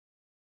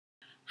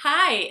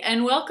Hi,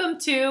 and welcome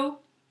to,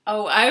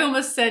 oh, I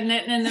almost said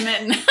Knitting in the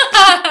Mitten.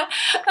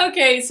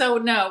 Okay, so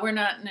no, we're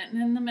not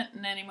Knitting in the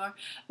Mitten anymore.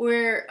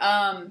 We're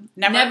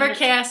Never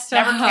Cast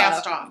Off. Never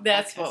Cast Off.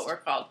 That's what we're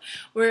called.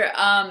 We're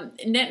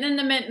Knitting in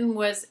the Mitten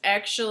was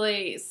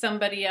actually,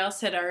 somebody else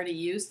had already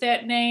used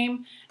that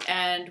name,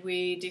 and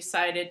we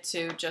decided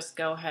to just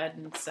go ahead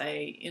and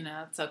say, you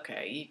know, it's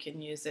okay, you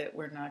can use it.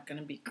 We're not going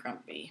to be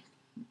grumpy.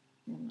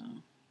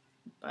 No.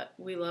 But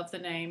we love the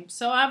name.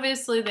 So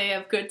obviously they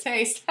have good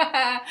taste.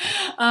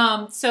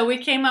 So we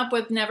came up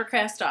with Never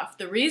Cast Off.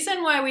 The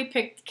reason why we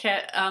picked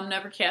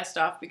Never Cast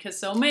Off, because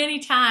so many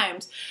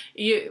times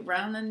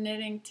around the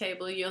knitting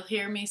table you'll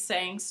hear me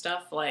saying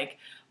stuff like,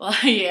 well,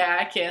 yeah,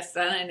 I cast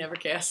on, I never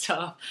cast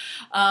off.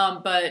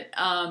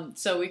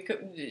 So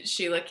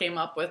Sheila came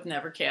up with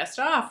Never Cast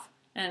Off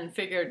and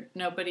figured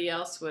nobody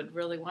else would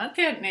really want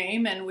that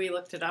name, and we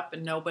looked it up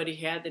and nobody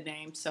had the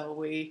name, so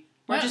we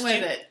went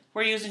with it.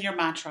 We're using your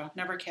mantra,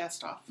 never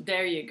cast off.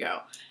 There you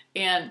go.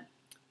 And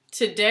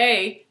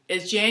today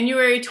is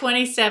January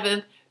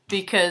 27th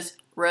because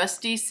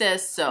Rusty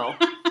says so.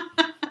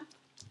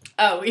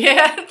 Oh,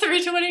 yeah,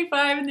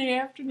 3:25 in the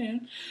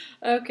afternoon.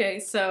 Okay,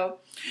 so,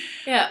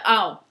 yeah.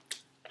 Oh,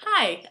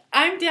 hi,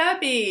 I'm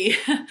Debbie.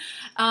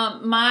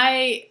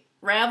 My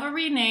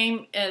Ravelry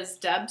name is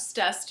Deb's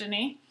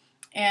Destiny.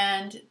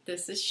 And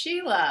this is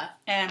Sheila.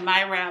 And my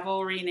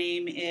Ravelry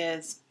name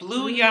is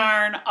Blue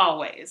Yarn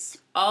Always.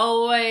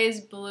 Always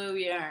Blue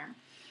Yarn.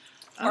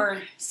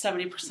 Or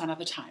 70% of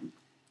the time.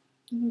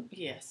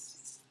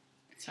 Yes.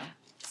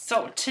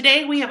 So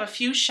today we have a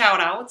few shout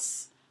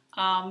outs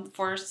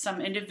for some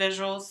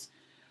individuals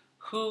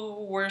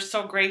who were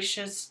so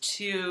gracious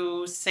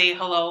to say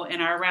hello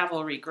in our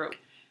Ravelry group.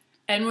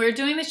 And we're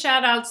doing the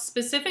shout outs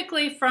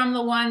specifically from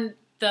the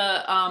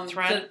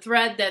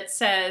thread that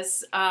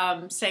says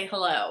say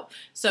hello.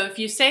 So if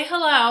you say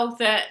hello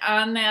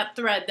on that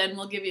thread, then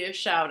we'll give you a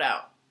shout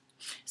out.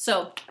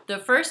 So the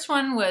first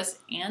one was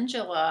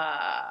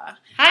Angela.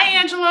 Hi,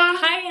 Angela.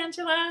 Hi,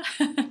 Angela.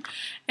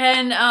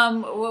 And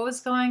what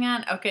was going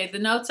on? Okay, the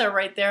notes are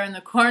right there in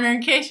the corner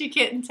in case you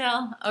couldn't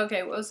tell.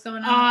 Okay, what was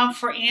going on?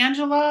 For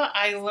Angela,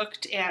 I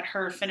looked at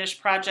her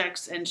finished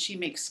projects and she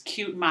makes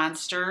cute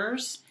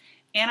monsters.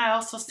 And I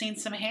also seen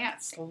some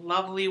hats.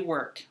 Lovely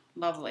work.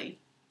 Lovely.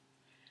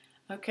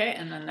 Okay,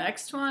 and the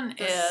next one is...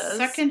 The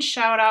second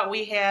shout-out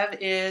we have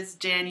is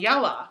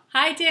Daniela.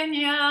 Hi,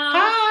 Danielle.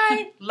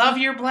 Hi. Love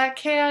your black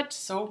cat.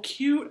 So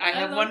cute. I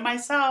have one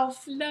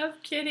myself.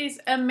 Love kitties.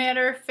 A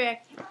matter of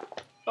fact.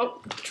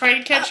 Oh, try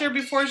to catch her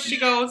before she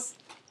goes.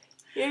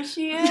 Here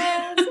she is.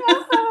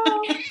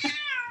 Oh.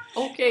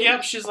 Okay.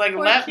 Yep, she's like,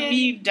 let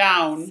me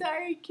down.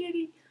 Sorry,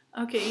 kitty.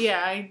 Okay,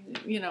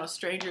 yeah,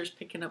 strangers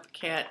picking up a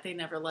cat, they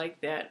never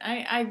like that.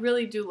 I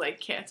really do like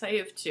cats. I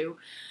have two.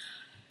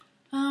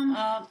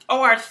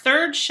 Our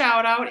third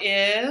shout out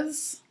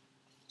is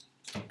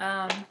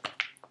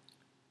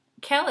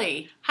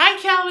Kelly. Hi,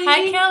 Kelly.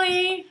 Hi,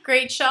 Kelly.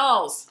 Great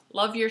shawls.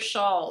 Love your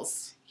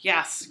shawls.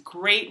 Yes,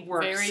 great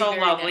work. Very, so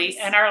very lovely. Nice.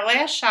 And our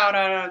last shout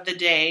out of the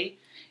day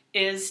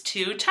is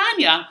to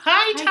Tanya.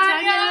 Hi,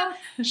 Tanya.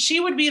 She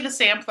would be the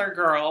Sampler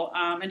Girl,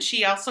 and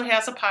she also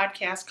has a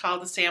podcast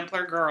called The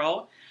Sampler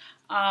Girl.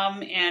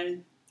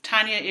 And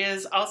Tanya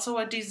is also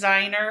a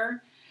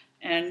designer.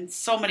 And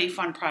so many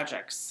fun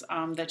projects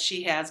that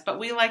she has. But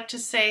we like to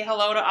say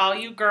hello to all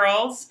you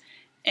girls.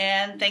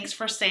 And thanks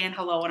for saying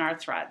hello in our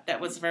thread.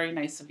 That was very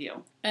nice of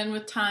you. And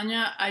with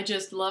Tanya, I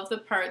just love the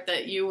part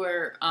that you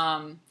were,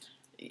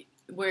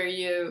 where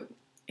you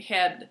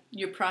had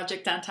your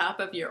project on top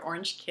of your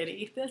orange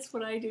kitty. That's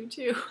what I do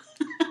too.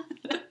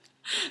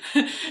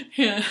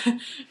 Yeah.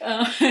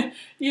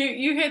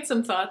 You had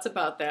some thoughts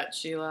about that,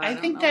 Sheila. I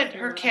think that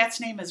her cat's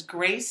name is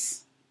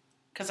Grace.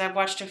 Because I've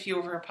watched a few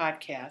of her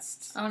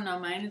podcasts. Oh, no,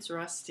 mine is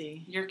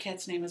Rusty. Your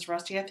cat's name is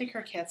Rusty. I think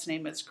her cat's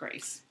name is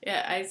Grace.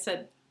 Yeah, I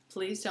said,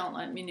 please don't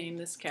let me name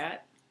this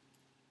cat.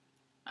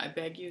 I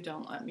beg you,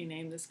 don't let me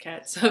name this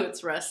cat. So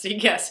it's Rusty.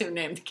 Guess who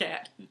named the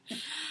cat?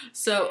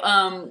 So,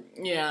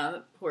 yeah,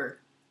 poor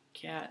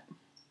cat.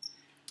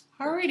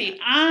 Alrighty,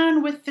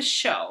 on with the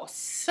show.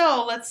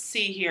 So, let's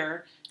see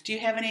here. Do you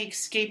have any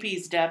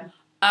escapees, Deb?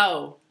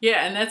 Oh,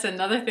 yeah, and that's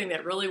another thing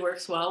that really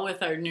works well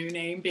with our new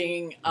name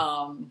being...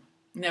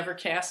 Never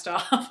Cast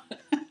Off.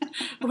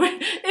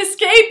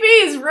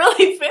 Escapees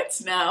really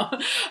fits now.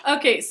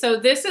 Okay, so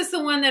this is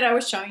the one that I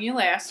was showing you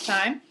last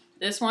time.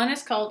 This one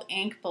is called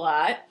Ink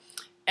Blot.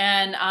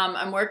 And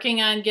I'm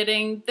working on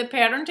getting the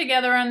pattern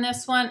together on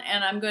this one.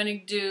 And I'm going to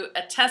do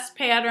a test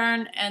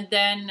pattern. And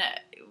then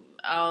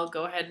I'll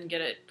go ahead and get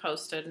it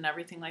posted and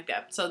everything like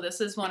that. So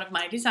this is one of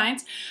my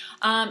designs.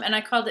 And I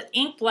called it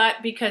Ink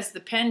Blot because the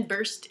pen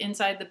burst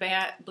inside the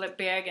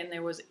bag and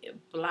there was a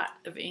blot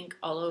of ink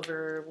all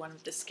over one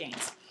of the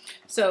skeins.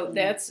 So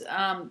that's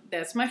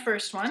my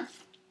first one.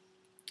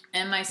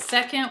 And my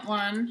second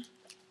one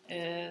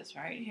is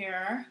right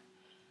here.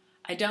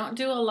 I don't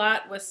do a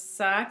lot with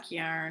sock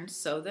yarn,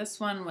 so this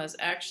one was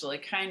actually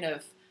kind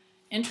of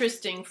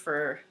interesting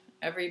for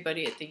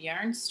everybody at the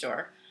yarn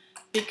store.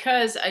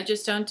 because I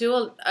just don't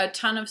do a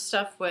ton of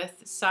stuff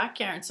with sock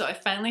yarn. So I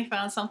finally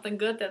found something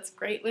good that's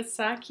great with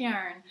sock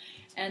yarn.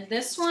 And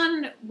this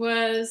one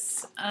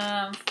was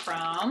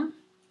from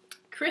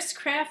Chris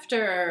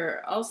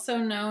Crafter, also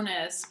known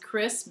as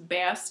Chris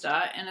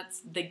Basta, and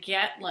it's the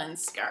Gatlin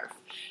scarf.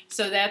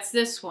 So that's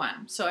this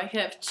one. So I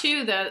have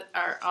two that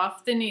are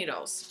off the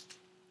needles.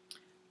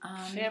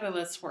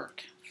 Fabulous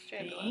work.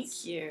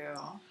 Fabulous. Thank you.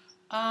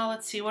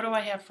 Let's see, what do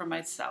I have for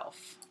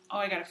myself? Oh,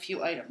 I got a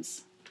few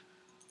items.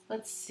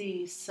 Let's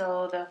see,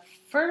 so the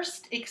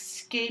first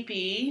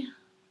escapee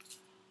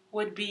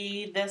would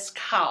be this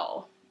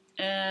cowl.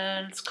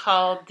 And it's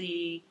called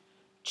the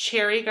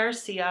Cherry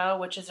Garcia,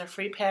 which is a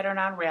free pattern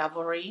on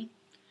Ravelry.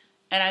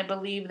 And I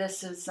believe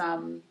this is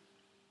Lions.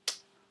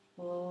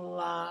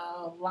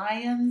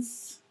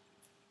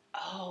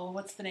 Oh,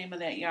 what's the name of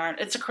that yarn?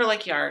 It's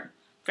acrylic yarn.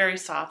 Very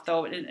soft,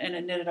 though, and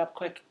it knitted up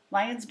quick.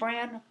 Lions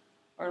brand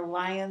or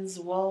Lions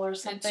wool or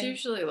something?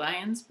 It's usually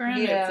Lions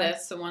brand. Yeah. If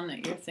that's the one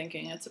that you're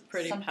thinking. It's a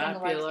pretty Something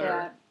popular. like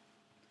that.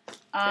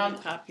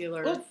 Pretty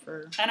popular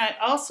for. And I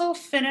also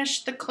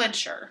finished the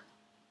clincher.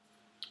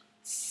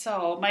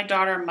 So my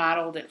daughter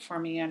modeled it for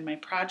me on my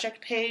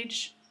project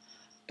page.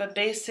 But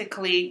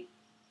basically,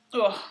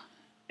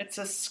 it's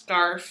a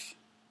scarf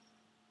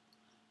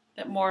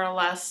that more or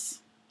less,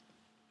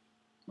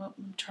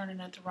 I'm turning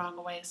it the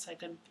wrong way so I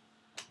can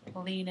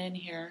lean in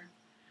here.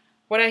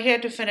 What I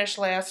had to finish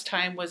last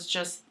time was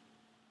just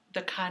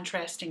the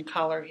contrasting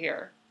color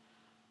here.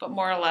 But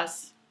more or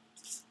less,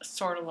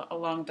 sort of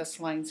along this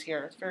lines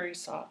here. It's very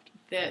soft.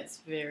 That's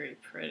very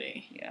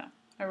pretty. Yeah,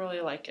 I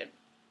really like it.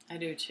 I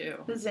do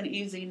too. This is an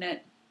easy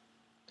knit.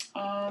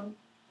 And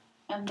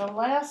the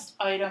last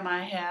item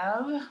I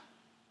have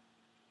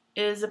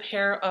is a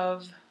pair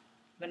of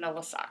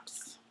vanilla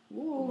socks.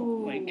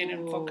 Ooh. Wait, get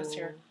in focus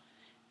here.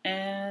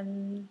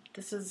 And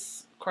this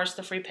is, of course,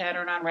 the free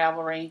pattern on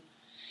Ravelry.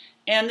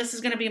 And this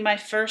is going to be my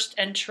first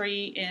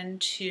entry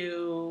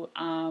into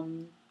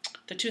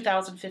the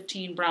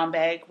 2015 brown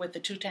bag with the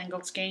 2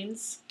 tangled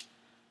skeins.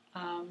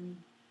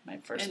 My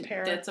first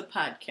pair. That's a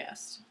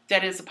podcast.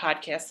 That is a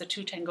podcast, the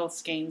 2 Tangled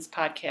Skeins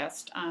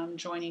podcast. I'm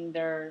joining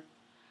their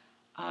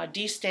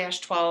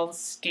D-12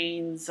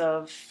 skeins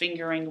of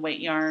fingering weight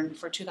yarn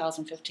for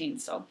 2015.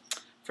 So,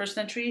 first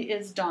entry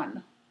is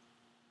done.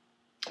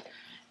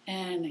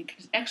 And I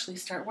can actually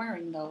start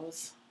wearing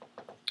those.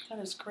 That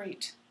is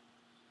great.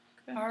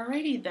 Okay.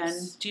 Alrighty then.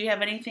 Do you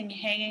have anything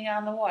hanging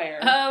on the wire?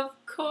 Of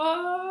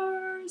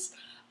course.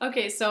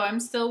 Okay, so I'm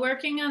still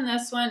working on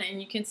this one, and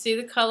you can see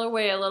the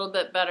colorway a little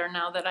bit better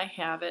now that I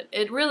have it.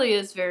 It really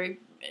is very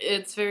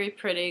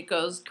pretty. It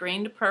goes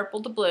green to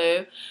purple to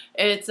blue.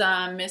 It's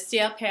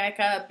Misty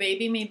Alpaca,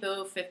 Baby Me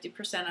Boo,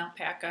 50%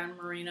 alpaca and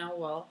merino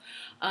wool.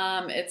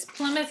 It's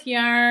Plymouth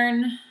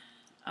yarn.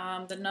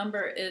 The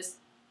number is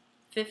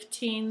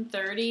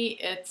 1530.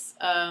 It's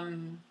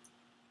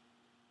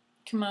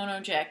kimono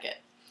jacket.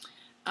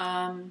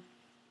 And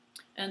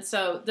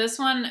so this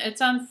one, it's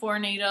on 4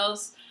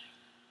 needles.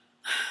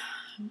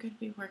 I'm going to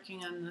be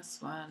working on this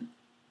one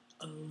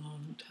a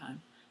long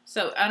time.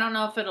 So I don't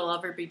know if it'll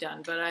ever be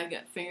done, but I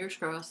got fingers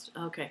crossed.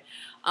 Okay.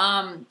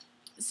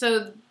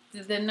 So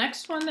the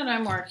next one that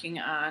I'm working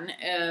on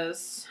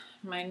is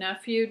my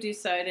nephew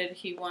decided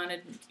he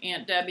wanted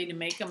Aunt Debbie to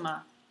make him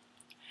a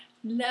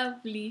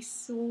lovely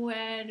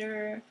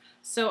sweater.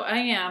 So I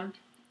am.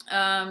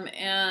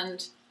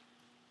 And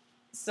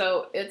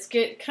so it's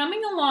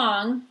coming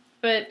along,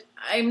 but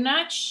I'm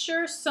not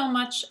sure so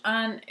much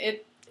on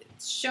it.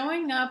 It's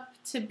showing up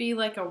to be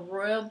like a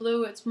royal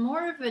blue. It's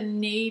more of a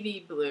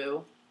navy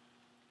blue.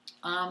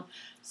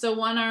 So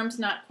one arm's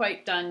not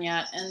quite done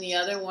yet, and the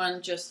other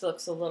one just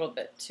looks a little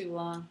bit too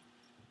long.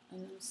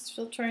 And I'm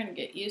still trying to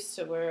get used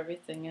to where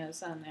everything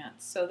is on that.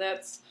 So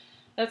that's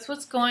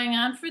what's going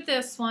on for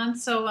this one.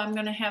 So I'm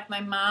going to have my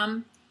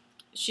mom,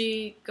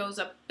 she goes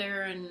up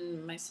there,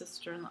 and my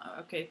sister-in-law.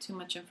 Okay, too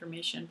much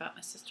information about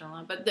my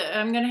sister-in-law, but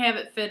I'm going to have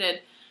it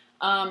fitted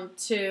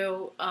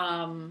to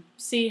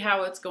see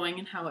how it's going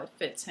and how it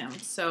fits him.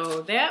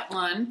 So that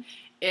one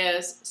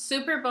is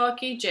super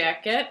bulky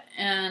jacket,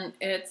 and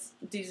it's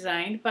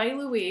designed by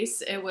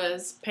Luis. It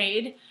was a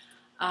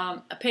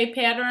paid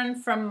pattern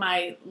from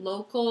my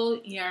local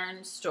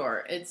yarn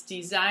store. It's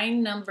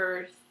design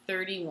number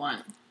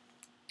 31.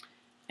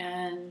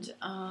 And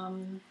I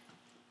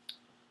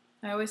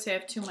always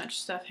have too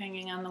much stuff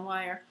hanging on the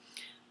wire.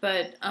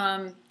 But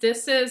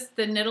this is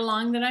the knit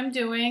along that I'm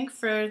doing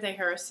for the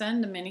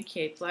Harrison, the mini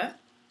capelet.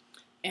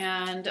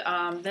 And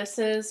this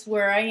is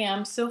where I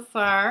am so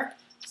far.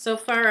 So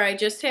far I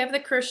just have the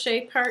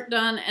crochet part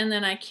done, and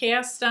then I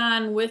cast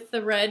on with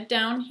the red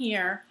down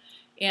here.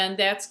 And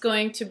that's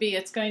going to be,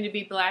 it's going to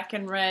be black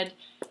and red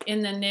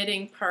in the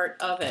knitting part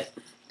of it.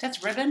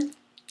 That's ribbon?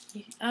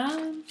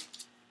 Oh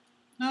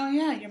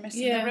yeah, you're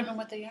missing the ribbon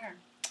with the yarn.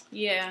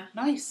 Yeah.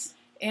 Nice.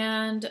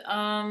 And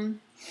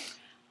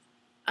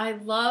I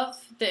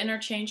love the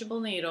interchangeable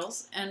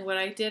needles, and what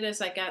I did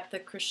is I got the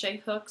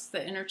crochet hooks,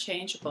 the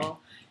interchangeable,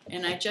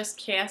 And I just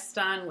cast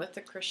on with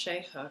the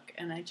crochet hook,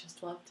 and I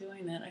just love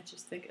doing that. I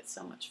just think it's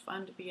so much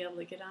fun to be able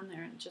to get on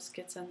there, and it just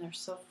gets on there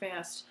so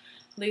fast.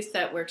 At least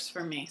that works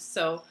for me.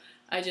 So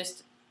I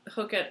just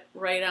hook it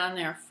right on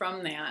there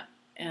from that.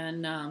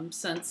 And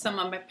since some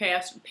of my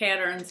past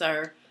patterns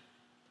are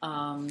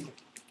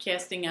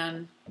casting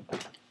on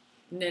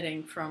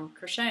knitting from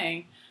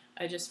crocheting,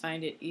 I just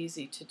find it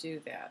easy to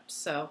do that.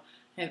 So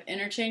I have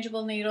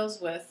interchangeable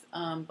needles with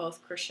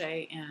both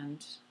crochet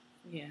and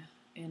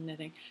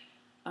knitting.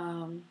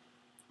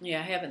 Yeah,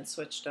 I haven't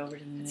switched over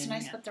to the knitting. It's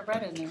nice yet. with the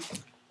red in there.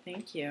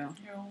 Thank you.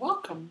 You're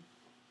welcome.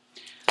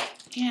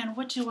 And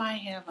what do I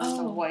have on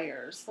the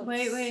wires?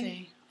 Let's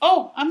see.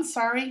 Oh, I'm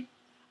sorry.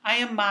 I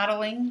am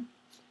modeling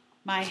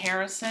my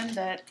Harrison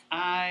that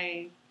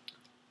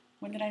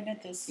when did I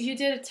knit this? You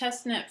did a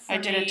test knit for me.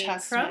 I did a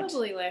test knit.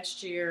 Probably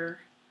last year.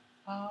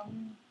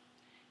 And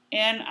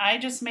I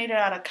just made it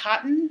out of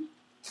cotton.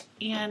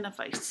 And if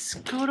I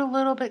scoot a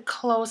little bit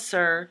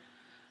closer,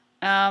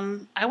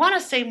 I want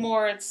to say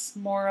it's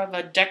more of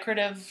a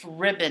decorative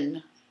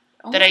ribbon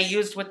that I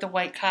used with the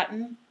white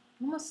cotton.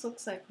 Almost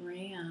looks like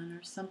rayon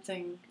or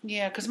something.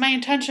 Yeah, because my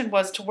intention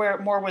was to wear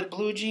it more with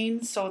blue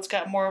jeans, so it's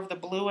got more of the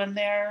blue in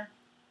there.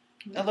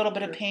 A little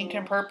bit of pink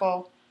and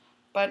purple.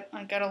 But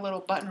I got a little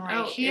button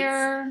right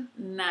here.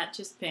 It's not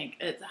just pink.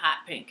 It's hot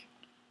pink.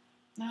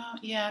 No,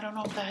 yeah, I don't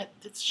know if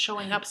it's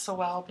showing up so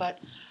well, but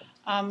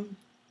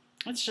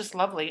it's just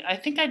lovely. I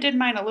think I did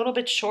mine a little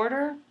bit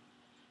shorter,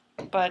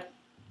 but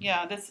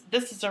yeah,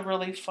 this is a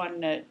really fun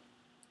knit.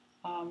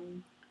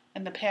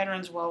 And the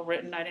pattern's well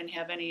written. I didn't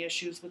have any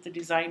issues with the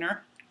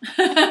designer.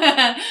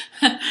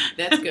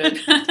 That's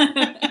good.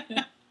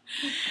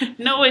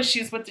 No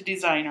issues with the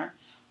designer.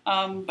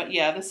 But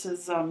yeah, this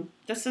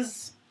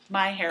is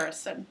my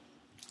Harrison.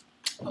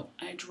 Oh,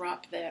 I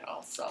dropped that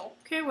also.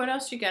 Okay, what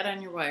else you got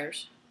on your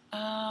wires?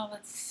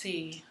 Let's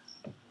see.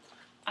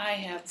 I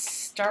have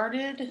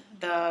started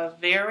the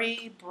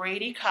Very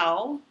Brady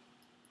Cowl.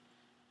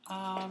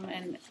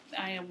 And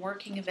I am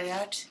working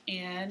that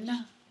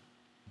in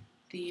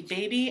the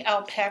Baby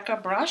Alpaca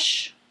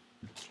brush.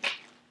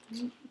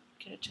 Get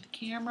it to the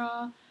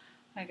camera.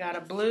 I got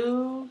a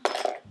blue,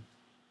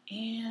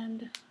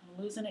 and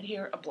I'm losing it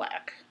here, a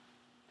black.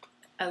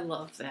 I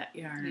love that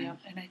yarn. Yeah,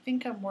 and I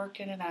think I'm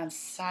working it on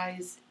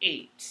size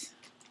 8.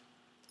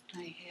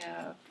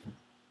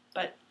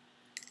 But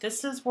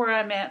this is where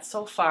I'm at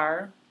so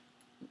far.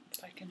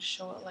 If I can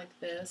show it like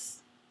this.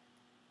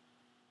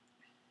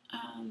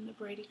 The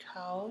Brady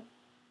Cowl.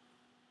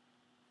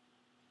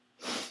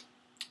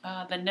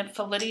 The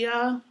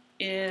Nympholydia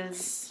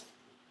is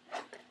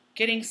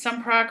getting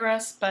some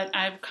progress, but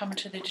I've come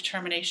to the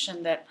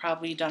determination that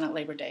probably done at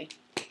Labor Day.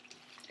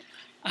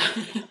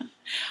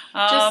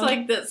 Just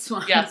like this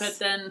one, yes. But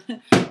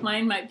then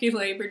mine might be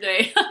Labor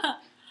Day.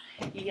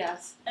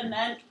 Yes, and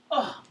then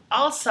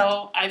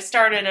also I've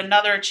started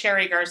another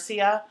Cherry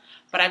Garcia,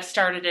 but I've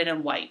started it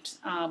in white,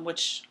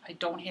 which I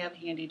don't have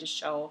handy to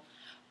show.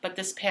 But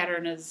this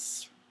pattern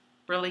is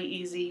really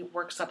easy,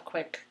 works up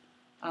quick.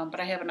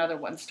 But I have another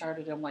one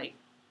started in white.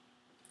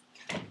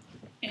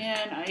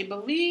 And I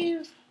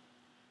believe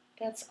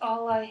that's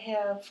all I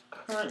have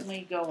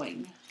currently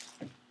going.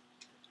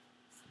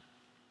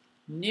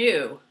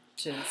 New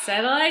to the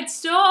satellite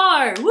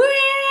store.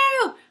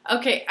 Woo!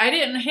 Okay, I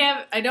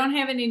don't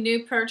have any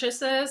new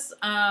purchases.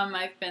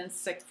 I've been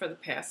sick for the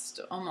past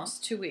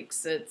almost 2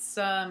 weeks. It's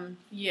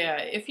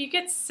if you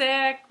get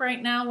sick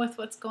right now with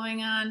what's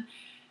going on,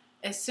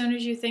 as soon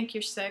as you think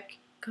you're sick,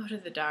 go to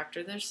the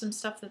doctor. There's some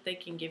stuff that they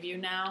can give you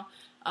now.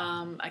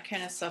 I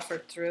kind of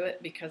suffered through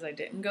it because I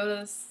didn't go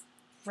to this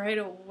right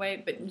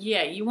away. But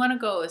yeah, you want to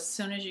go as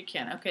soon as you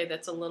can. Okay,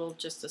 that's a little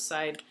just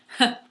aside.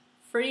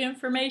 Free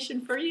information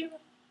for you.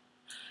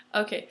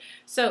 Okay,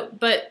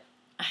 but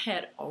I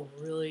had a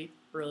really,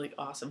 really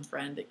awesome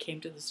friend that came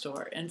to the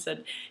store and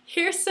said,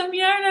 here's some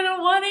yarn I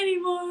don't want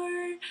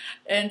anymore.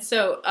 And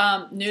so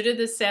new to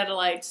the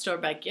satellite store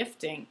by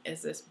Gifting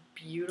is this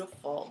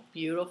beautiful,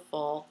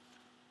 beautiful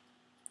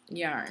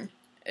yarn.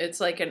 It's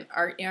like an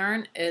art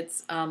yarn.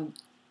 It's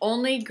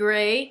only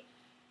gray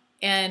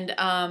and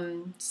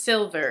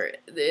silver.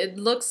 It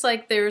looks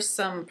like there's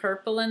some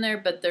purple in there,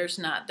 but there's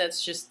not.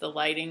 That's just the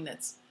lighting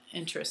that's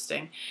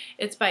interesting.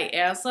 It's by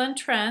Aslan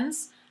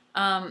Trends.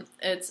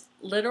 It's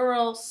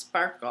Literal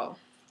Sparkle.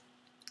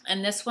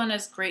 And this one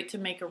is great to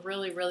make a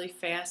really, really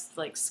fast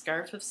like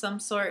scarf of some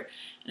sort.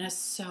 And it's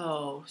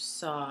so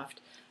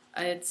soft.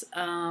 It's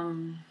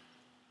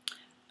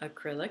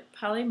acrylic,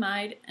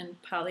 polyamide,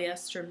 and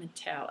polyester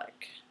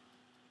metallic.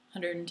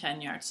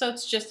 110 yards. So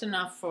it's just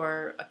enough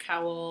for a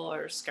cowl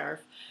or a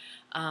scarf.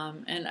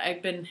 And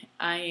I've been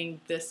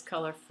eyeing this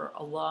color for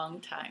a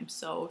long time.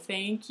 So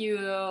thank you.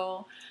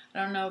 I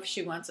don't know if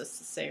she wants us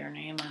to say her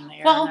name on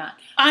there or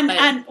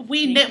not.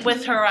 We knit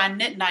with her on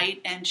Knit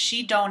Night, and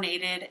she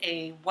donated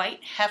a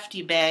white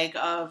hefty bag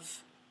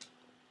of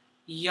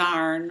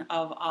yarn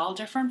of all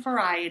different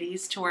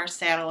varieties to our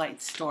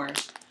satellite store.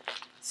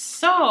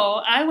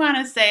 So I want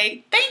to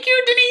say thank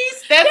you,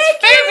 Denise. That's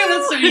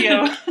fabulous of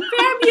you.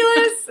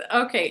 Fabulous.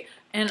 Okay,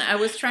 And I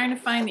was trying to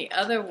find the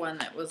other one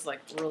that was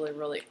like really,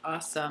 really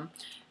awesome.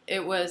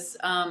 It was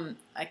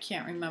I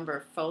can't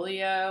remember,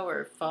 folio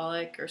or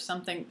folic or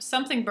something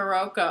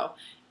Barocco,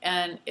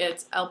 and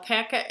it's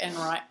alpaca and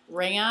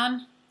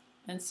rayon,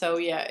 and so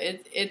yeah,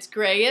 it's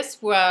gray as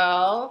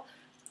well.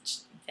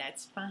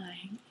 That's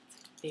fine.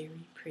 It's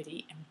very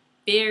pretty and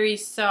very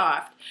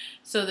soft.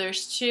 So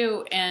there's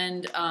two,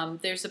 and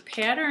there's a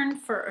pattern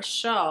for a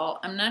shawl.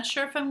 I'm not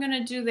sure if I'm going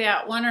to do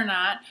that one or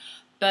not,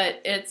 but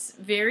it's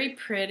very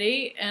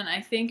pretty, and I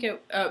think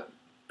it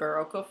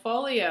Barocco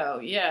folio.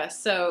 Yeah,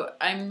 so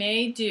I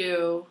may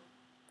do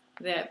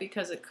that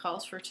because it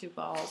calls for 2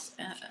 balls,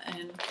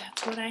 and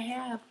that's what I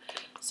have.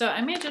 So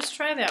I may just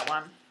try that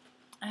one.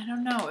 I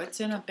don't know. It's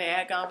in a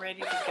bag all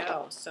ready to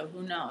go, so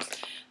who knows.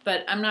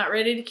 But I'm not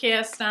ready to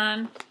cast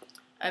on.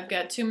 I've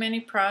got too many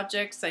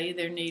projects. I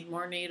either need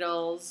more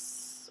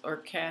needles or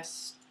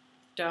cast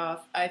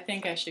off. I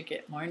think I should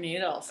get more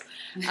needles.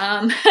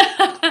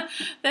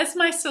 That's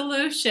my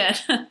solution.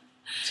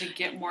 To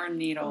get more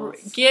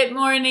needles. Get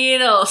more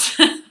needles.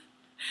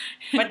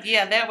 But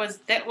yeah, that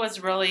was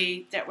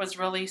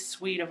really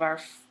sweet of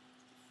our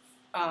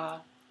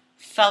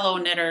fellow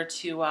knitter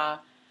to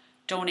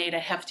donate a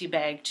hefty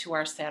bag to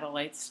our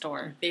satellite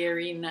store.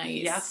 Very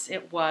nice. Yes,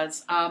 it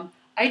was. I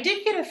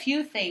did get a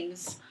few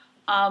things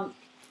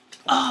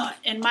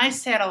in my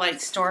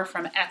satellite store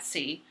from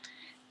Etsy,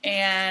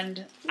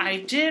 and I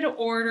did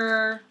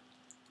order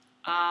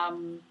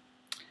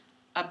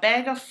a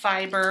bag of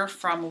fiber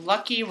from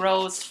Lucky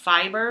Rose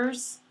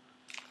Fibers,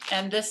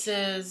 and this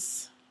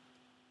is,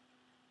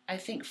 I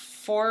think,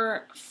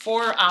 4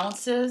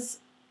 ounces.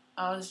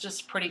 It's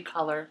just pretty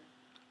color,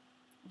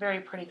 very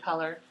pretty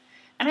color.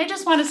 And I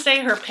just want to say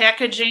her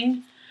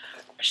packaging,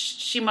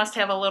 she must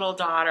have a little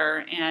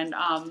daughter, and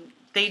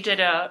they did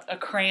a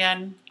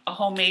crayon, a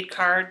homemade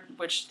card,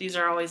 which these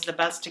are always the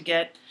best to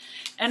get.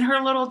 And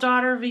her little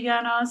daughter,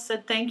 Vienna,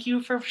 said thank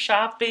you for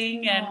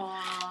shopping, and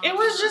aww, it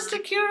was just the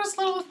cutest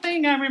little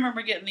thing. I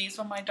remember getting these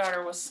when my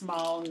daughter was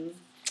small, and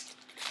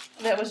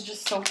that was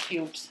just so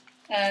cute.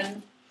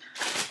 And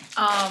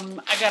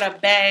I got a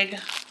bag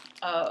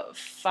of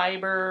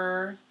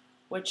fiber,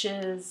 which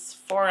is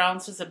 4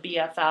 ounces of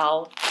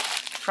BFL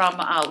from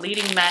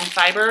Leading Men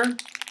Fiber,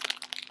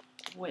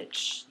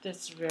 which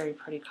this is very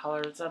pretty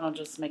colors. That'll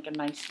just make a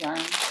nice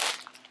yarn.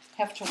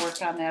 Have to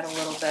work on that a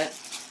little bit.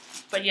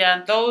 But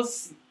yeah,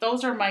 those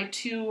are my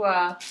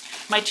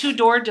two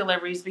door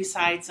deliveries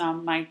besides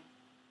my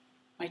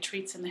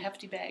treats in the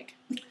hefty bag,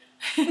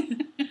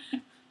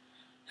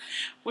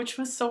 which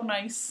was so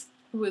nice.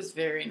 It was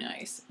very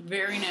nice.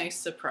 Very nice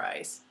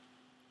surprise.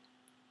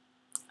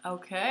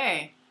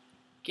 Okay,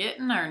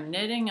 getting our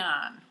knitting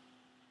on.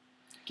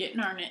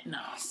 Getting our knitting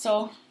on.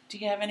 So, do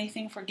you have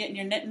anything for getting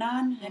your knitting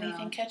on? No.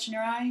 Anything catching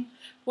your eye?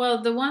 Well,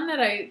 the one that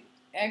I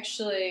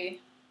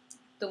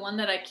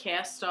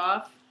cast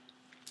off,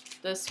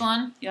 this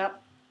one. Yep.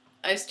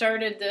 I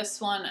started this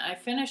one. I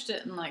finished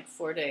it in like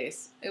 4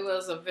 days. It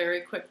was a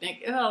very quick knit.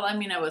 Well, I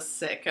mean, I was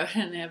sick. I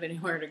didn't have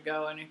anywhere to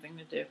go, anything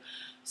to do.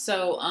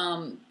 So,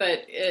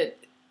 but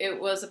it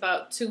was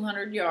about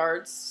 200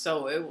 yards,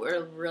 so it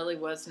really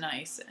was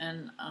nice.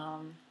 And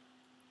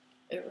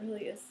it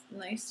really is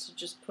nice to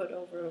just put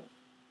over,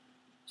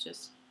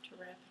 just to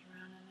wrap it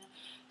around in it.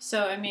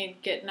 So, I mean,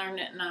 getting our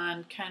knitting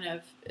on kind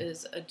of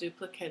is a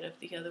duplicate of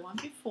the other one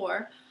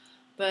before.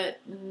 But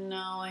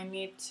no, I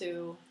need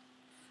to.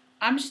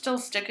 I'm still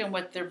sticking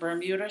with the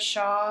Bermuda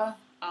shawl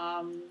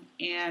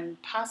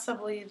and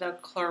possibly the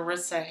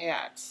Clarissa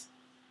hats.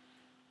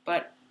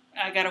 But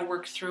I got to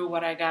work through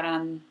what I got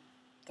on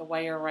the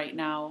wire right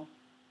now.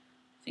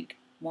 I think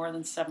more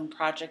than 7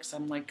 projects.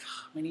 I'm like,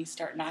 when you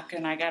start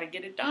knocking, I got to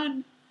get it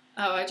done.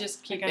 Oh, I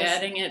just keep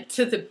adding it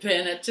to the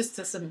bin. It just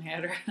doesn't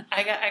matter.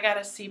 I got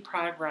to see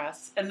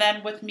progress. And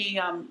then with me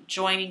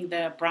joining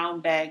the brown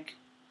bag,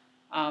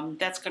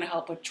 that's going to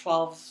help with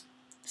 12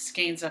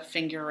 skeins of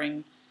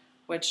fingering,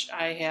 which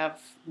I have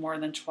more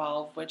than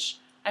 12, which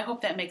I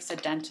hope that makes a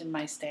dent in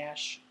my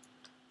stash.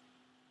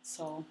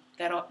 So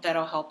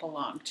that'll help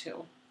along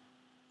too.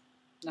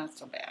 Not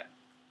so bad.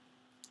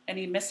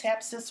 Any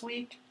mishaps this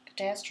week?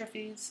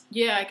 Catastrophes?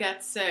 Yeah, I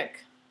got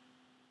sick.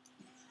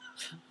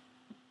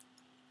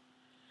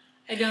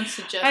 I don't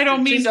suggest. I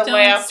don't mean to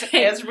laugh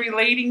as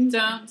relating.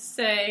 Don't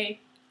say.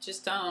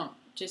 Just don't.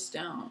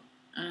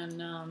 And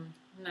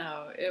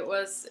no, it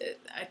was.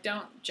 I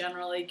don't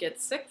generally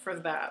get sick for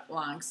that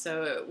long,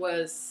 so it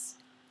was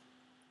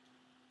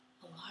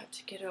a lot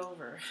to get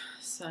over.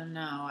 So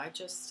no, I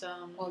just.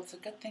 Well, it's a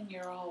good thing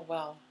you're all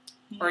well,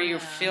 or you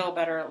feel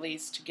better at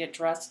least to get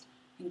dressed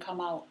and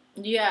come out.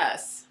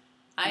 Yes,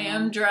 I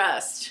am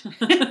dressed.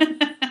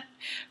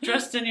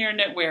 Dressed in your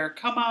knitwear.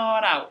 Come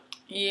on out.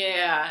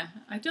 Yeah,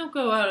 I don't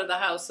go out of the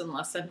house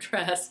unless I'm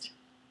dressed.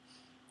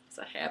 It's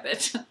a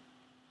habit.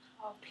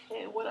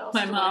 Okay, what else?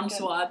 My mom's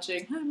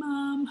watching. Hi,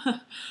 Mom.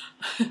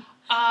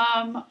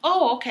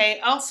 Oh, okay.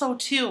 Also,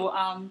 too,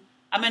 I'm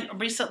a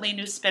recently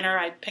new spinner.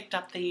 I picked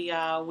up the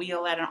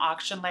wheel at an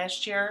auction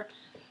last year.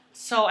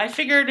 So I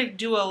figured to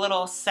do a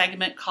little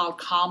segment called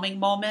Calming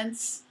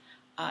Moments,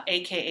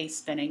 a.k.a.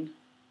 spinning.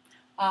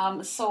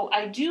 So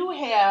I do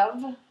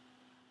have,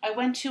 I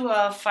went to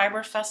a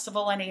fiber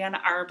festival in Ann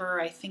Arbor,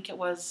 I think it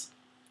was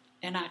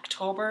in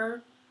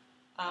October,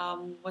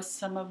 with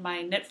some of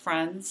my knit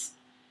friends.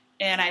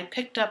 And I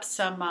picked up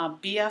some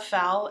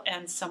BFL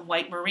and some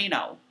white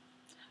merino.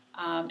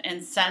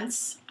 And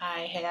since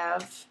I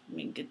have, let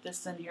me get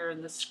this in here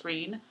in the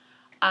screen,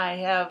 I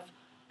have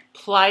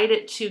plied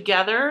it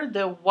together.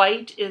 The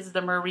white is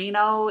the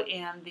merino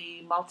and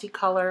the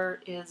multicolor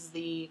is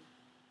the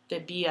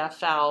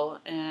BFL.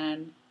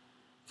 And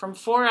from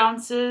 4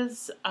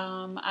 ounces,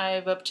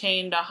 I've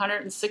obtained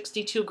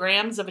 162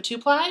 grams of a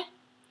 2-ply.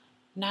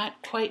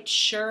 Not quite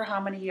sure how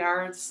many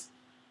yards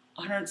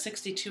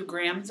 162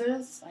 grams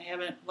is. I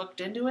haven't looked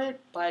into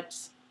it, but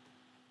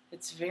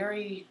it's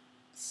very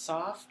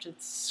soft,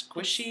 it's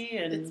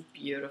squishy, and it's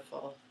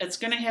beautiful. It's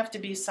going to have to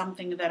be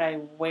something that I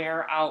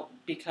wear out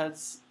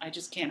because I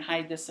just can't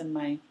hide this in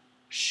my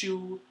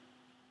shoe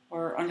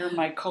or under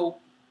my coat.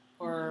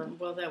 Or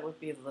well, that would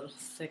be a little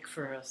thick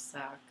for a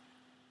sock.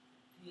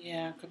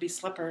 Yeah, it could be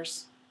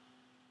slippers.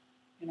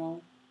 You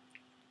know,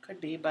 could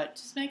be, but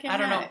just make it. I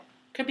don't know.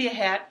 Could be a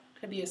hat,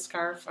 could be a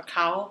scarf, a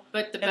cowl.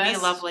 But it'd be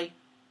lovely.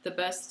 The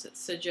best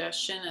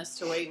suggestion is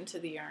to wait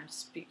until the yarn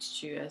speaks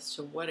to you as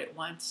to what it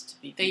wants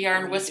to be. The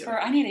yarn whisperer?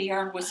 I need a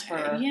yarn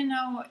whisperer. You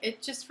know,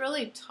 it just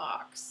really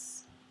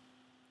talks.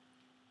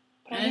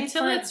 And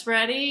until it's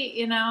ready,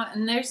 you know,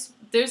 and there's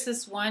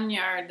this one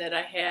yarn that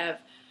I have,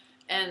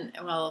 and,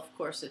 well, of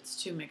course,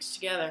 it's 2 mixed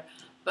together,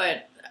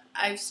 but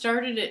I've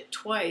started it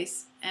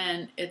twice,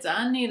 and it's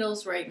on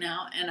needles right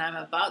now, and I'm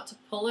about to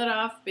pull it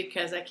off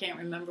because I can't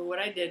remember what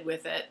I did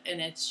with it, and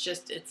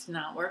it's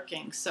not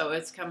working. So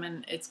it's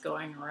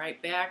going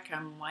right back.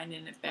 I'm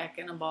winding it back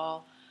in a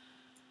ball.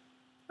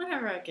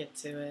 Whenever I get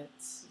to it.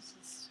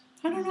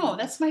 I don't know.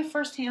 That's my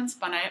first hand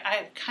spun.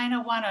 I kind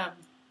of want to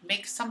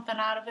make something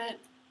out of it.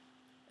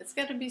 It's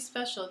got to be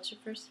special. It's your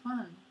first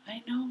one.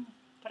 I know,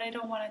 but I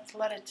don't want it to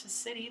let it to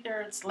sit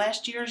either. It's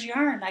last year's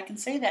yarn. I can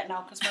say that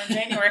now because we're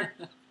in January.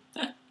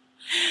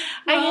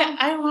 Well,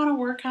 I want to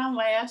work on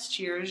last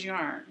year's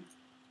yarn.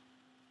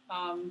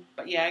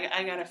 But yeah,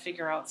 I got to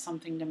figure out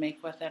something to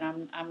make with it.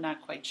 I'm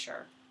not quite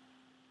sure.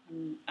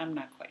 I'm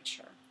not quite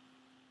sure.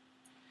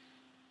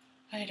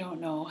 I don't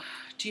know.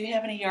 Do you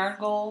have any yarn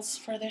goals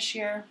for this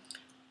year?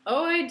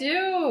 Oh, I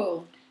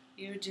do.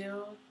 You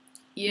do?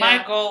 Yeah.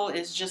 My goal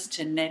is just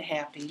to knit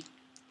happy.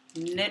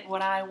 Knit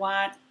what I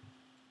want.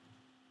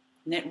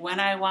 Knit when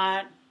I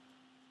want.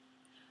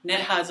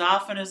 Knit as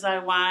often as I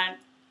want.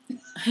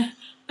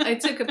 I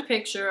took a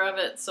picture of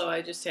it, so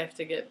I just have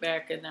to get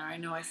back in there. I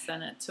know I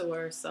sent it to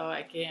her, so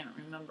I can't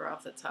remember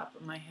off the top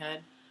of my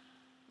head.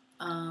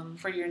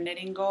 For your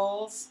knitting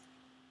goals?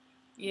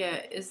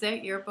 Yeah. Is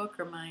that your book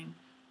or mine?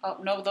 Oh,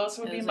 no, those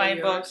would be my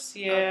books.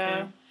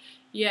 Yeah. Okay.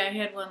 Yeah, I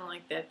had one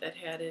like that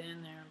had it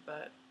in there,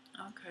 but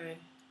okay.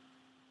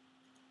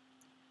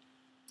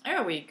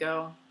 There we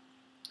go.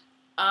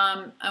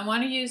 I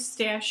want to use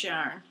stash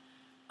yarn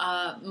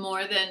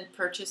more than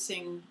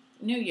purchasing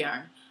new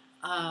yarn.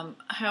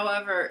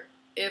 However,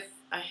 if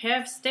I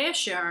have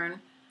stash yarn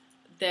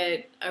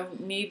that I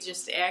need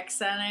just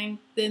accenting,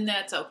 then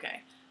that's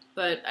okay.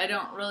 But I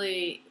don't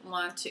really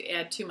want to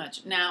add too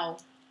much. Now,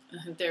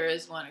 there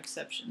is one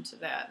exception to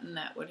that, and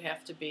that would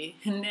have to be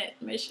Knit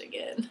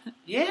Michigan.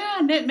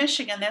 Yeah, Knit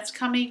Michigan. That's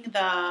coming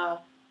the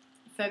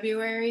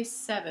February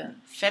 7th.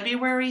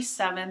 February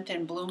 7th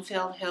in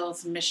Bloomfield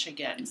Hills,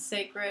 Michigan.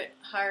 Sacred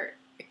Heart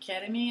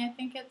Academy, I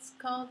think it's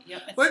called.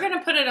 Yep, we're going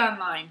to put it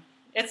online.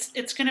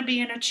 It's going to be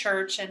in a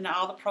church, and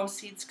all the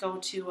proceeds go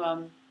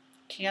to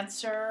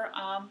cancer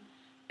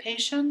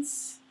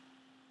patients.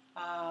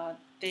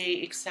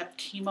 They accept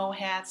chemo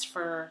hats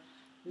for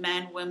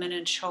men, women,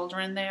 and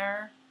children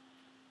there.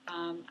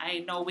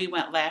 I know we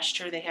went last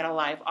year. They had a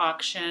live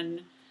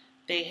auction.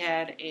 They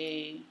had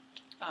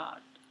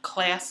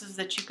classes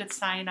that you could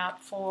sign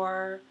up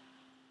for,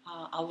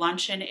 a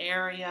luncheon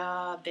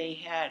area. They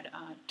had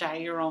dye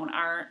your own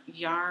art,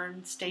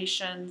 yarn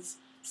stations,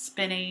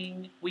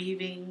 spinning,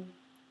 weaving,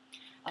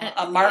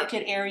 a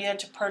market area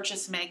to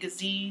purchase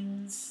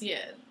magazines.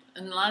 Yeah,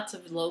 and lots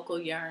of local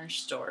yarn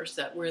stores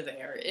that were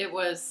there. It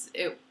was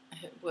a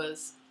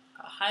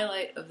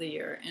highlight of the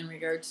year in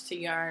regards to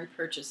yarn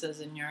purchases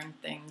and yarn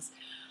things.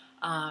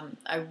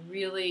 I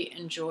really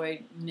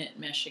enjoyed Knit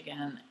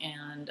Michigan,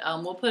 and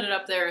we'll put it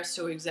up there as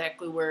to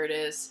exactly where it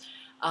is,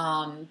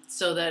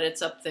 so that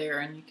it's up there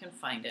and you can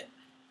find it.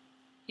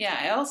 Yeah,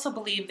 I also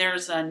believe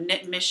there's a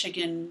Knit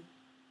Michigan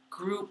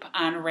group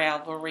on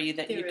Ravelry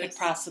that you could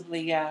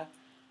possibly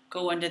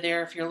go into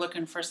there if you're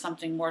looking for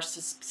something more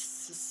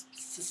specific.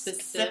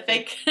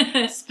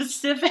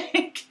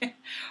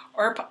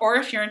 Or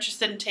if you're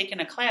interested in taking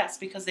a class,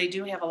 because they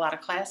do have a lot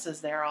of classes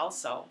there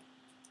also,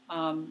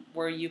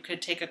 where you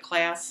could take a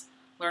class,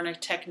 learn a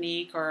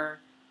technique, or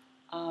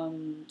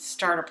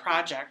start a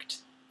project,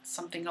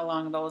 something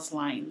along those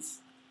lines.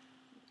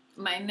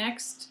 My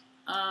next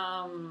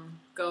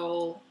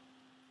goal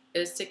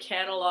is to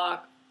catalog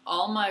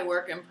all my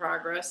work in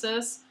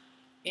progresses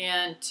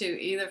and to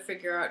either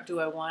figure out, do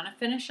I want to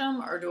finish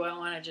them or do I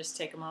want to just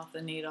take them off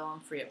the needle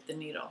and free up the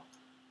needle?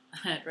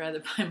 I'd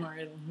rather buy more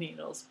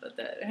needles, but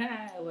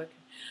look.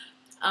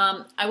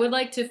 I would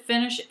like to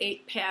finish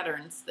 8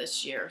 patterns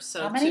this year.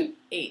 So how many?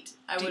 8.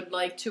 I would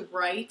like to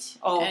write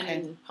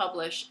and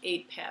publish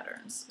 8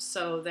 patterns.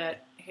 So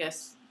that, I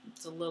guess,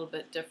 it's a little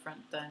bit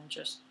different than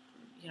just,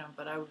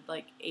 but I would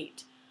like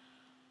 8.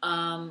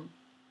 And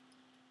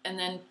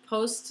then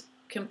post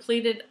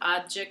completed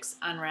objects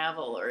on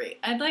Ravelry.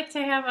 I'd like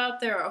to have out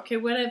there, okay,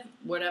 what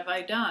have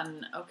I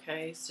done?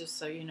 Okay, it's just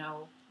so you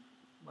know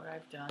what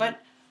I've done.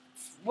 But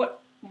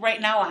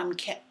right now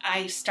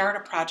I start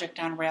a project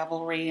on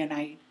Ravelry and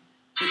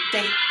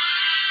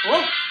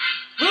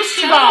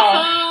Lucy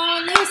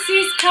Ball.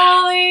 Lucy's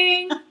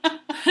calling.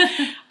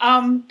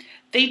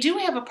 They do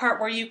have a part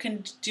where you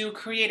can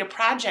create a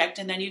project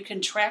and then you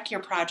can track your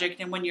project,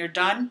 and when you're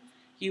done,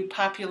 you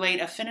populate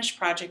a finished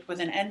project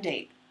with an end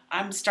date.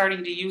 I'm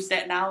starting to use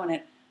that now, and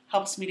it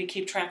helps me to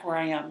keep track where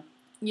I am.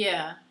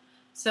 Yeah.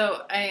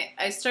 So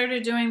I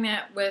started doing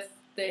that with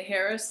the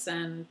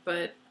Harrison,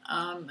 but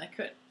I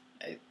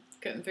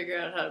couldn't figure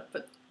out how to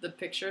put the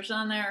pictures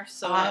on there,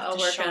 so I'll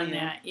work on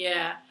that.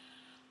 Yeah.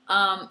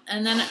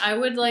 And then I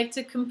would like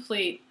to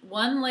complete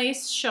 1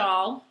 lace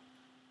shawl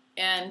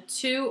and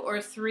 2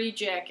 or 3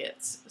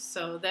 jackets.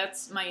 So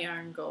that's my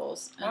yarn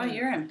goals. Oh,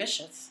 you're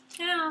ambitious.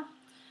 Yeah.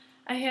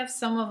 I have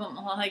some of them,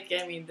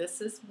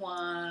 this is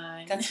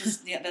one.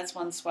 That's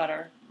 1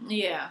 sweater.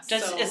 Yeah.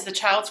 Is the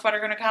child sweater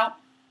going to count?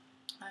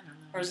 I don't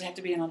know. Or does it have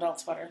to be an adult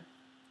sweater?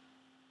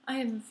 I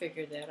haven't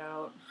figured that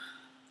out.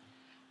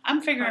 I'm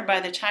figuring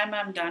by the time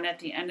I'm done at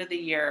the end of the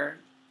year,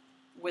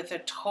 with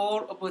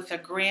a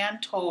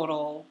grand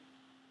total,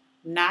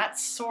 not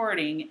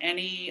sorting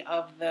any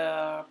of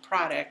the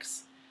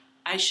products,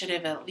 I should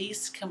have at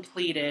least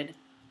completed,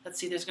 let's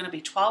see, there's going to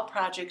be 12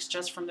 projects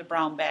just from the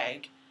brown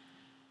bag.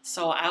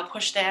 So I'll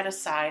push that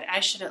aside. I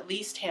should at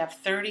least have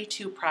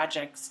 32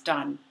 projects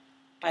done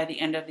by the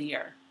end of the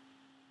year.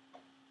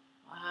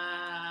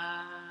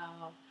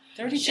 Wow.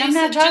 32.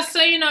 Just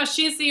so you know,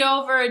 she's the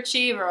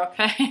overachiever,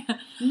 okay?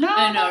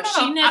 No.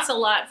 She knits a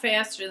lot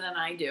faster than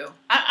I do.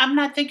 I'm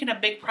not thinking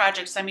of big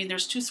projects. I mean,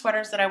 there's 2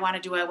 sweaters that I want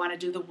to do. I want to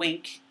do the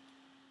Wink,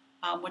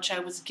 which I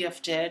was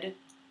gifted.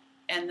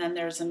 And then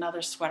there's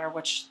another sweater,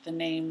 which the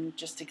name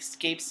just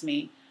escapes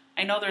me.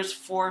 I know there's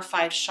 4 or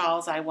 5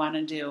 shawls I want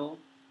to do.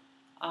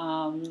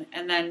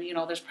 And then,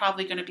 there's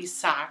probably going to be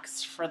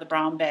socks for the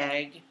brown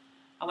bag.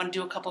 I want to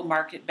do a couple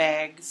market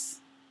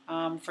bags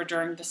for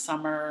during the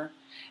summer.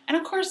 And,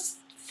 of course,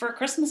 for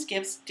Christmas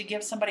gifts, to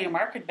give somebody a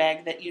market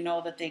bag that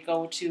that they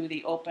go to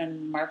the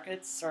open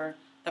markets or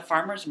the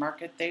farmer's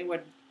market, they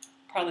would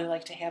probably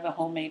like to have a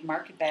homemade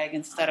market bag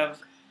instead of,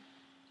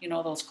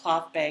 those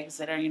cloth bags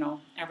that are,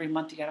 every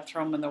month you got to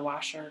throw them in the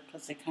washer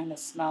because they kind of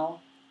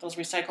smell. Those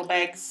recycle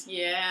bags.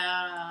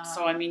 Yeah.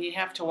 So, I mean, you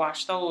have to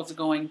wash those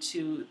going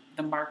to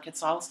the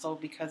markets also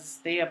because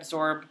they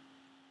absorb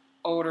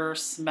odor,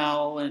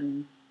 smell,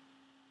 and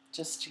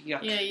just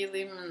yuck. Yeah, you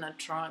leave them in the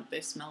trunk.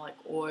 They smell like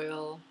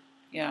oil.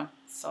 Yeah,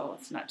 so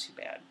it's not too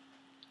bad.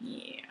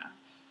 Yeah.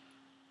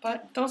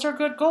 But those are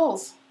good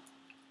goals.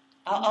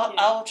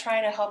 I'll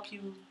try to help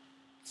you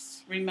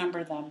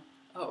remember them.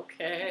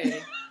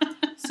 Okay.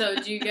 So,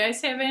 do you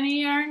guys have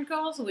any yarn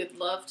goals? We'd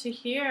love to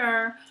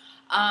hear.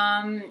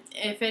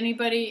 If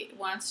anybody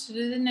wants to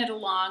do the knit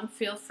along,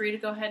 feel free to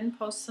go ahead and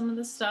post some of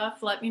the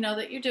stuff. Let me know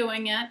that you're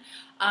doing it.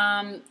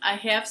 I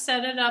have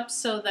set it up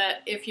so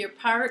that if you're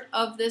part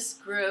of this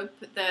group,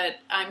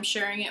 that I'm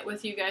sharing it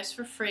with you guys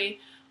for free.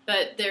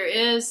 But there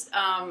is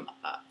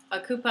a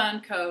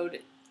coupon code,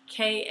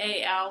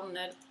 KAL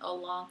knit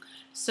along,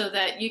 so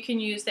that you can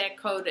use that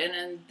code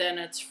and then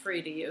it's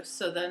free to you.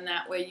 So then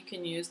that way you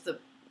can use the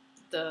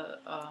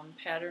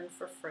pattern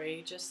for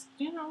free. Just,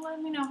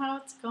 let me know how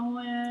it's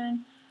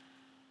going.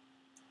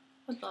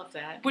 Would love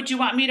that. Would you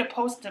want me to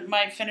post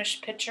my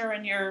finished picture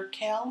in your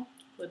Cal?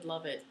 Would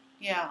love it.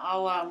 Yeah,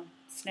 I'll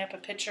snap a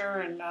picture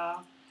and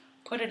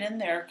put it in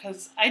there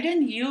because I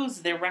didn't use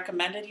the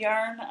recommended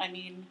yarn.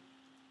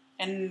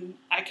 And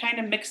I kind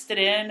of mixed it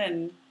in,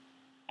 and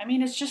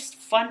it's just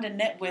fun to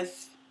knit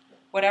with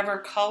whatever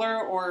color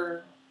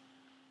or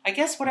I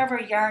guess whatever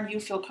yarn you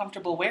feel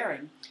comfortable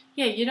wearing.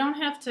 Yeah, you don't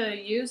have to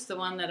use the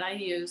one that I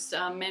used.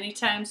 Many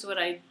times what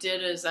I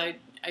did is I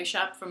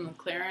shopped from the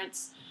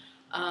clearance.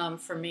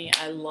 For me,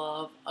 I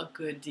love a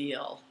good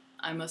deal.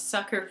 I'm a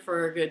sucker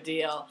for a good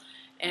deal.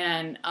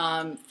 And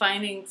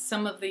finding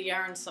some of the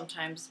yarn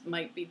sometimes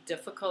might be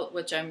difficult,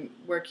 which I'm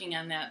working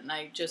on that, and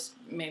I just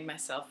made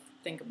myself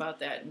think about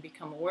that and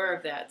become aware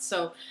of that.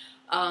 So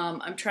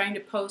I'm trying to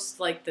post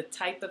like the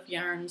type of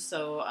yarn.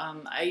 So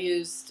I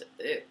used,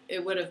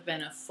 it would have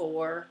been a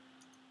 4,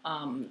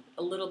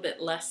 a little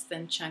bit less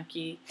than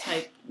chunky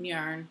type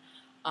yarn.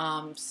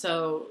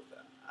 So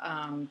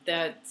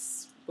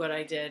that's what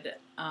I did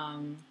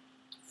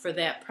for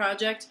that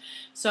project.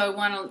 So I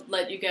want to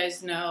let you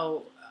guys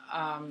know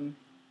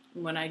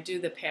when I do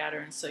the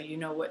pattern, so you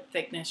know what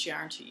thickness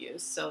yarn to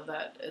use, so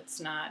that it's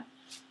not,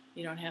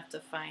 you don't have to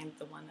find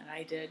the one that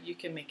I did. You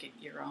can make it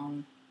your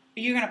own.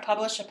 You're going to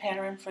publish a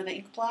pattern for the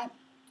ink blot?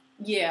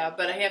 Yeah,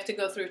 but I have to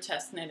go through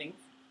test knitting.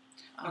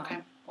 Okay.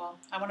 Well,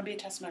 I want to be a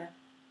test knitter.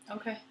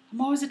 Okay.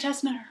 I'm always a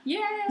test knitter.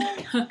 Yay!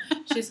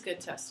 She's a good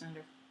test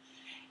knitter.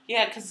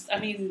 Yeah, because, I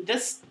mean,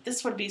 this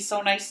would be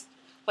so nice.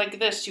 Like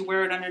this, you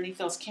wear it underneath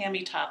those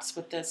cami tops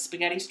with the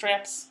spaghetti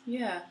straps.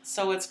 Yeah.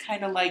 So it's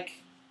kind of like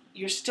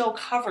you're still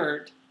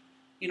covered,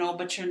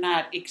 but you're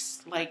not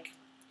like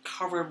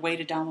covered,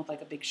 weighted down with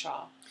like a big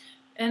shawl.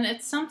 And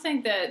it's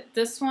something that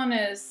this one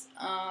is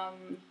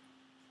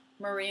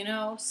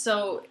merino,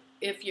 so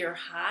if you're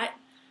hot,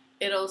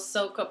 it'll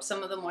soak up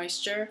some of the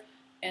moisture,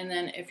 and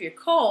then if you're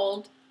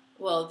cold,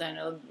 well, then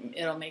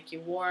it'll make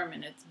you warm,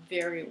 and it's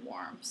very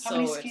warm. How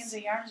many skeins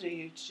of yarns did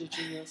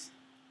you use?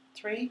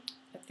 3?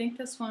 I think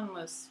this one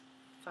was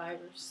 5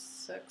 or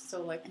 6,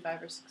 so like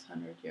 500 or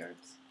 600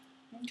 yards.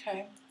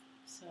 Okay.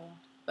 So,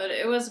 but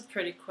it was a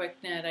pretty quick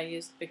knit. I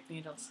used big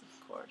needles,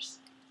 of course.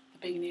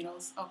 The big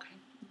needles. Okay.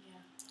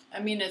 Yeah.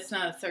 I mean, it's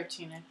not a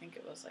 13. I think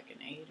it was like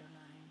an 8 or 9.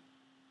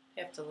 I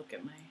have to look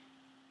at my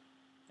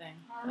thing.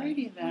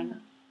 Alrighty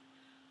then.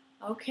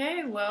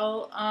 Okay.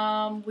 Well,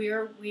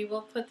 we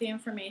will put the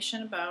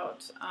information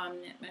about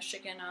Knit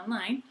Michigan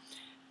online.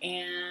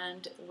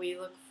 And we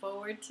look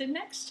forward to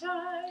next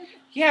time.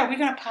 Yeah, are we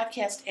going to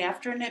podcast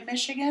after Knit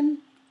Michigan?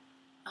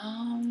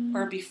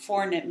 Or Or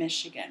before Knit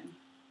Michigan?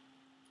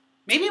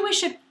 Maybe we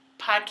should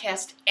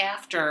podcast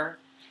after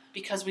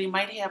because we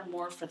might have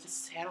more for the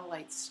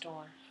satellite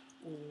store.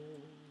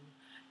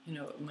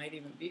 ooh, it might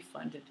even be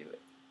fun to do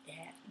it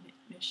at Knit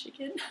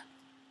Michigan.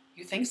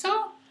 You think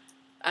so?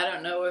 I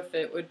don't know if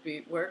it would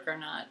work or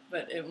not,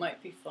 but it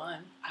might be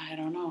fun. I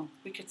don't know.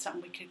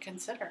 Something we could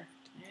consider.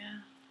 Yeah.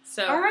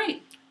 So All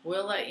right.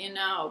 We'll let you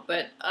know.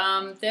 But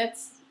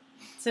that's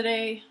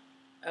today.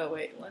 Oh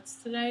wait, what's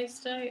today's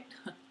date?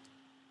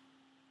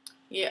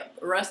 Yeah,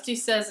 Rusty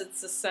says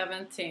it's the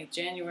 17th,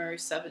 January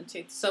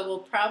 17th. So we'll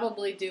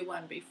probably do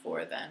one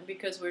before then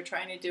because we're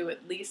trying to do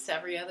at least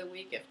every other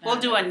week. If not,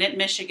 We'll do a Knit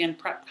Michigan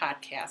prep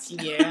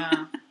podcast.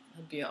 Yeah,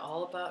 it'll be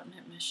all about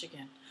Knit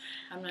Michigan.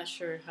 I'm not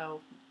sure how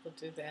we'll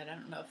do that. I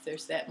don't know if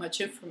there's that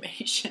much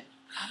information.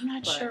 I'm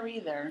not sure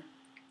either.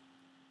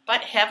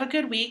 But have a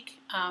good week.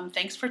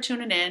 Thanks for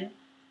tuning in.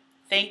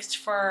 Thanks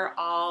for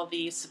all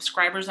the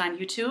subscribers on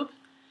YouTube.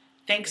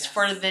 Thanks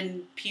for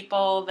the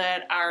people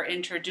that are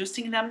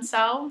introducing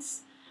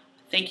themselves.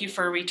 Thank you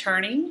for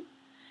returning.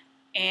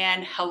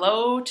 And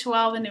hello to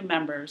all the new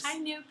members. Hi,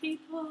 new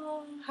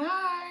people.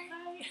 Hi.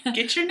 Hi.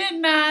 Get your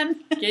knitting on.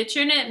 Get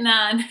your knitting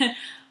on.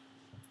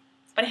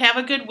 But have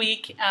a good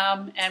week,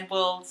 and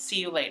we'll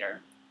see you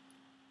later.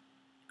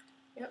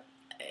 Yep.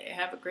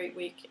 Have a great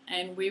week.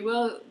 And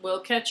we'll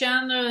catch you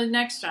on the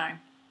next time.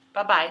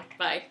 Bye-bye.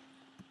 Bye.